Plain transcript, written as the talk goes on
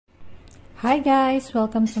Hi guys,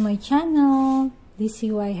 welcome to my channel,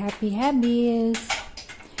 DCY Happy Hobbies.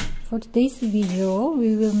 For today's video,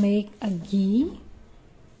 we will make a ghee.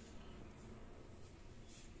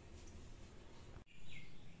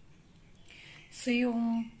 So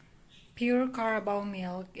yung pure Carabao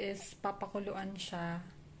milk is papakuluan siya.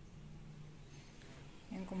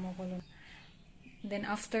 Yan, kumukulo. Then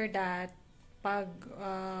after that, pag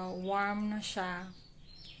warm na siya,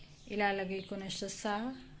 ilalagay ko na siya sa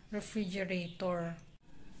refrigerator.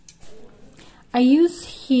 I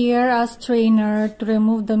use here a strainer to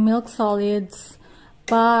remove the milk solids,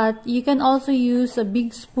 but you can also use a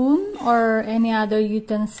big spoon or any other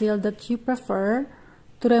utensil that you prefer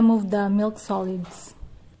to remove the milk solids.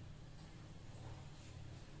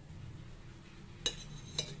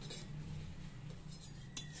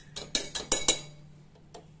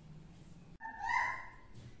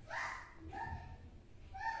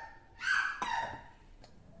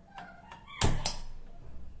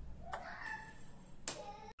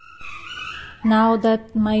 Now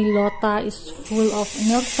that my lota is full of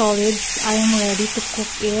milk solids, I am ready to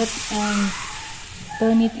cook it and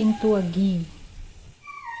turn it into a ghee.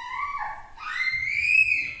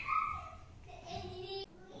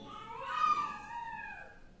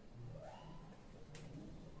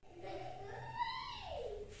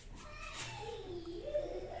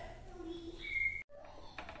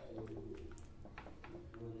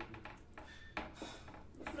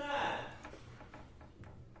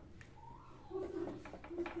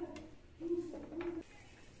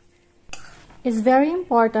 It's very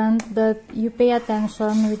important that you pay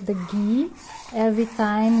attention with the ghee. Every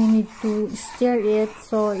time you need to stir it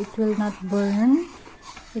so it will not burn.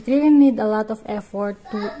 It really needs a lot of effort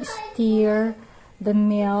to stir the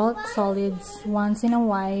milk solids once in a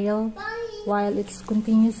while it's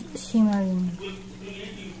continuous shimmering.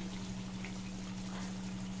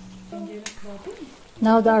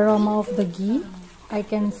 Now the aroma of the ghee, I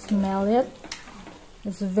can smell it.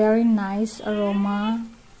 It's a very nice aroma.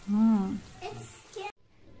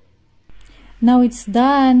 Now it's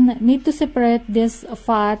done. Need to separate this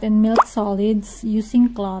fat and milk solids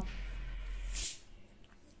using cloth.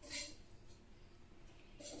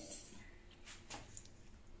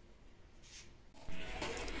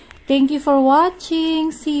 Thank you for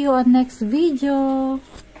watching. See you on next video.